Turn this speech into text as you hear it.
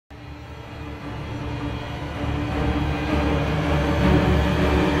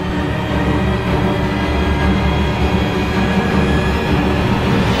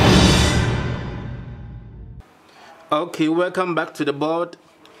Okay, welcome back to the board.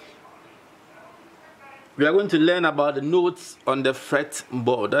 We are going to learn about the notes on the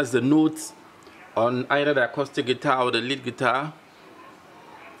fretboard. That's the notes on either the acoustic guitar or the lead guitar.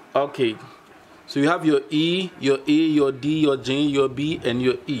 Okay, so you have your E, your A, your D, your G, your B, and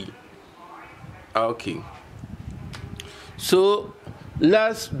your E. Okay, so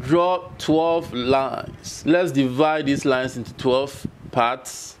let's draw 12 lines. Let's divide these lines into 12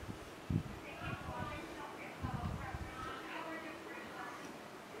 parts.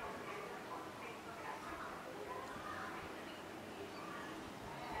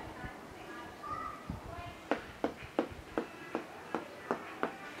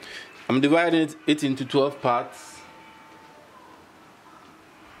 I'm dividing it into 12 parts.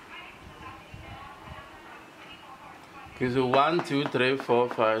 Okay, so 1, 2, 3, 4,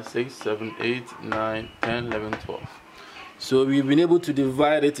 5, 6, 7, 8, 9, 10, 11, 12. So we've been able to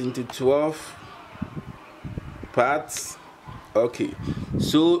divide it into 12 parts. Okay,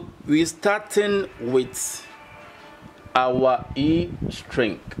 so we're starting with our E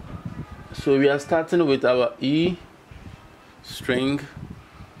string. So we are starting with our E string.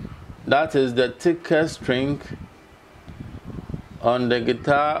 That is the thickest string on the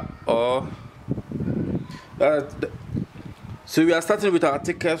guitar, so we are starting with our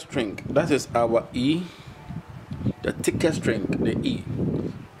thickest string. That is our E, the thickest string, the E.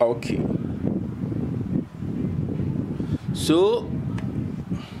 Okay. So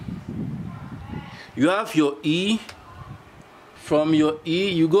you have your E. From your E,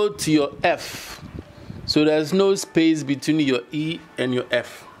 you go to your F. So there's no space between your E and your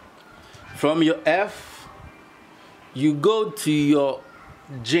F. From your F, you go to your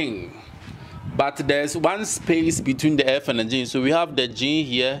G, but there's one space between the F and the G. So we have the G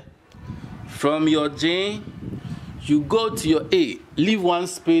here. From your G, you go to your A. Leave one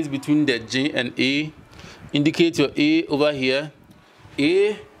space between the G and A. Indicate your A over here.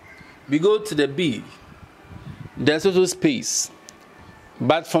 A, we go to the B. There's also space.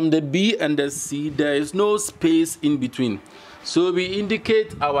 But from the B and the C, there is no space in between. So we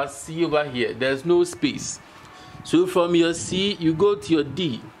indicate our C over here. There's no space. So from your C, you go to your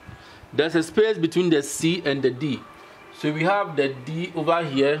D. There's a space between the C and the D. So we have the D over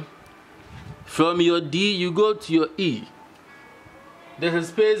here. From your D, you go to your E. There's a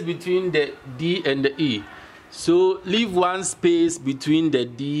space between the D and the E. So leave one space between the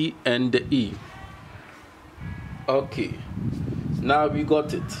D and the E. Okay. Now we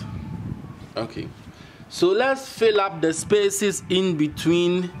got it. Okay. So let's fill up the spaces in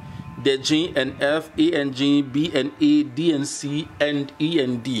between the G and F, A and G, B and A, D and C, and E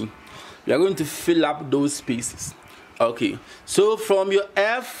and D. We are going to fill up those spaces. Okay. So from your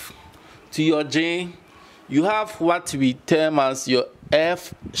F to your G, you have what we term as your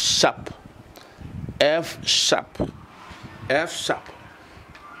F sharp. F sharp. F sharp.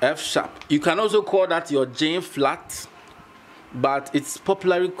 F sharp. You can also call that your G flat, but it's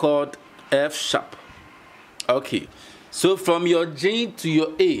popularly called F sharp. Okay, so from your G to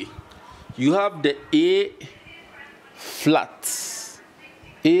your A, you have the A flat,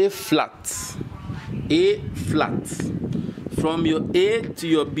 A flat, A flat. From your A to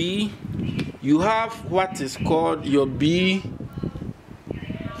your B, you have what is called your B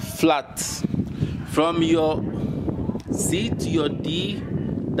flat. From your C to your D,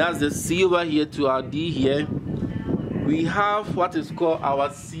 that's the C over here to our D here, we have what is called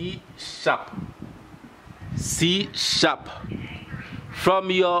our C sharp. C sharp. From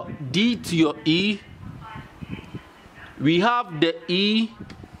your D to your E, we have the E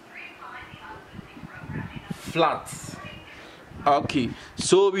flat. Okay,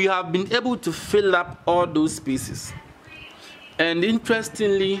 so we have been able to fill up all those spaces. And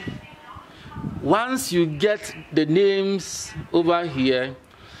interestingly, once you get the names over here,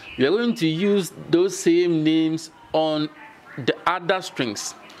 we are going to use those same names on the other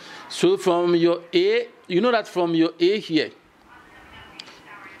strings. So from your A, you know that from your A here,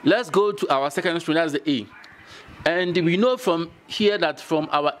 let's go to our second string, that's the A. And we know from here that from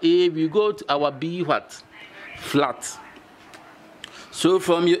our A, we go to our B what? Flat. So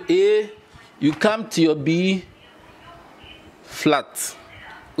from your A, you come to your B flat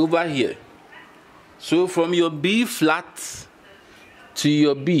over here. So from your B flat to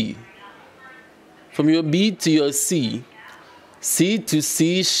your B, from your B to your C, C to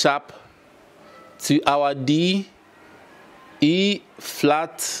C sharp, to our D, E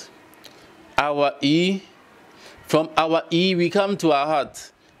flat, our E. From our E, we come to our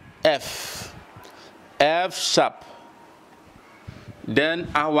heart, F, F sharp. Then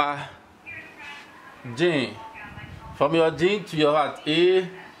our G. From your G to your heart, A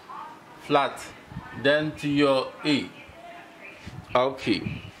flat. Then to your A.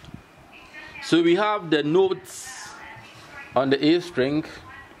 Okay. So we have the notes on the A string.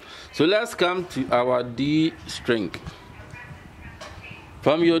 So let's come to our D string.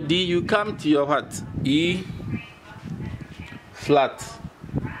 From your D, you come to your what? E flat.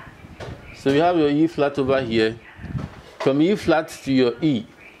 So we have your E flat over here. From E flat to your E.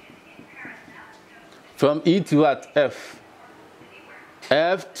 From E to what? F.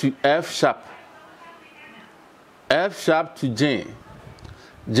 F to F sharp. F sharp to J.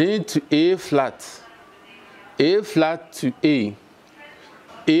 J to A flat. A flat to A.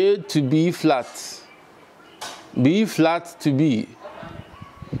 A to B flat. B flat to B.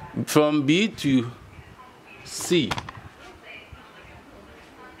 From B to C.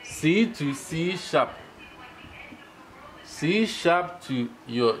 C to C sharp. C sharp to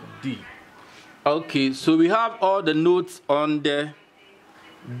your D. Okay, so we have all the notes on the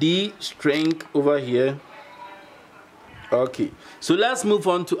D string over here. Okay, so let's move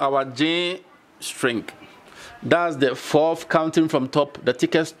on to our J string. That's the fourth, counting from top. The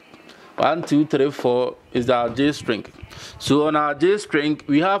thickest 1, 2, 3, 4 is our J string. So on our J string,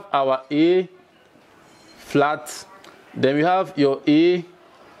 we have our A flat. Then we have your A,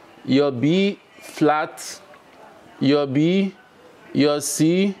 your B flat, your B, your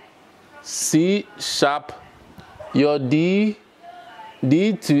C, C sharp, your D,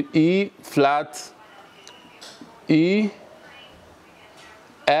 D to E flat, E,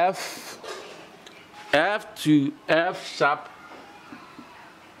 F, F to F sharp,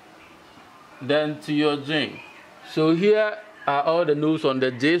 then to your J. So here are all the notes on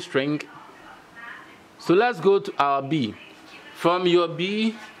the J string. So let's go to our B. From your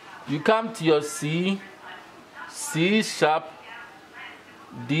B, you come to your C, C sharp,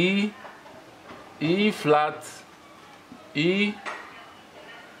 D, E flat, E,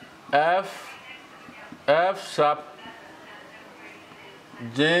 F, F sharp,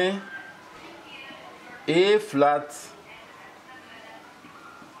 J, A flat,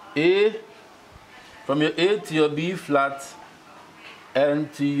 A, from your A to your B flat,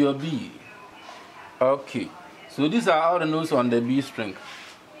 and to your B. Okay, so these are all the notes on the B string.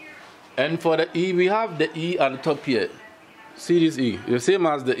 And for the E, we have the E at the top here. See this E, the same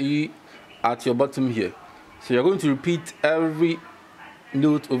as the E at your bottom here. So you're going to repeat every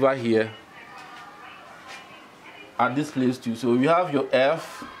note over here at this place too. So we have your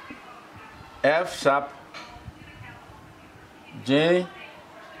F, F sharp, J,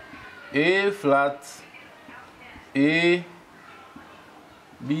 A flat, A,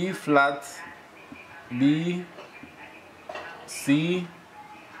 B flat, B, C,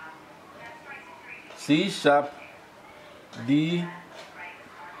 C sharp, D,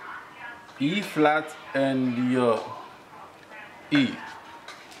 E flat, and your E.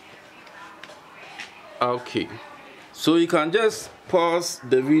 Okay, so you can just pause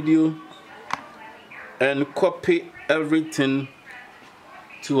the video and copy everything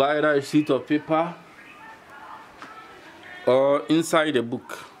to either a sheet of paper or inside the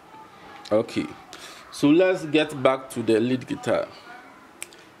book. Okay, so let's get back to the lead guitar.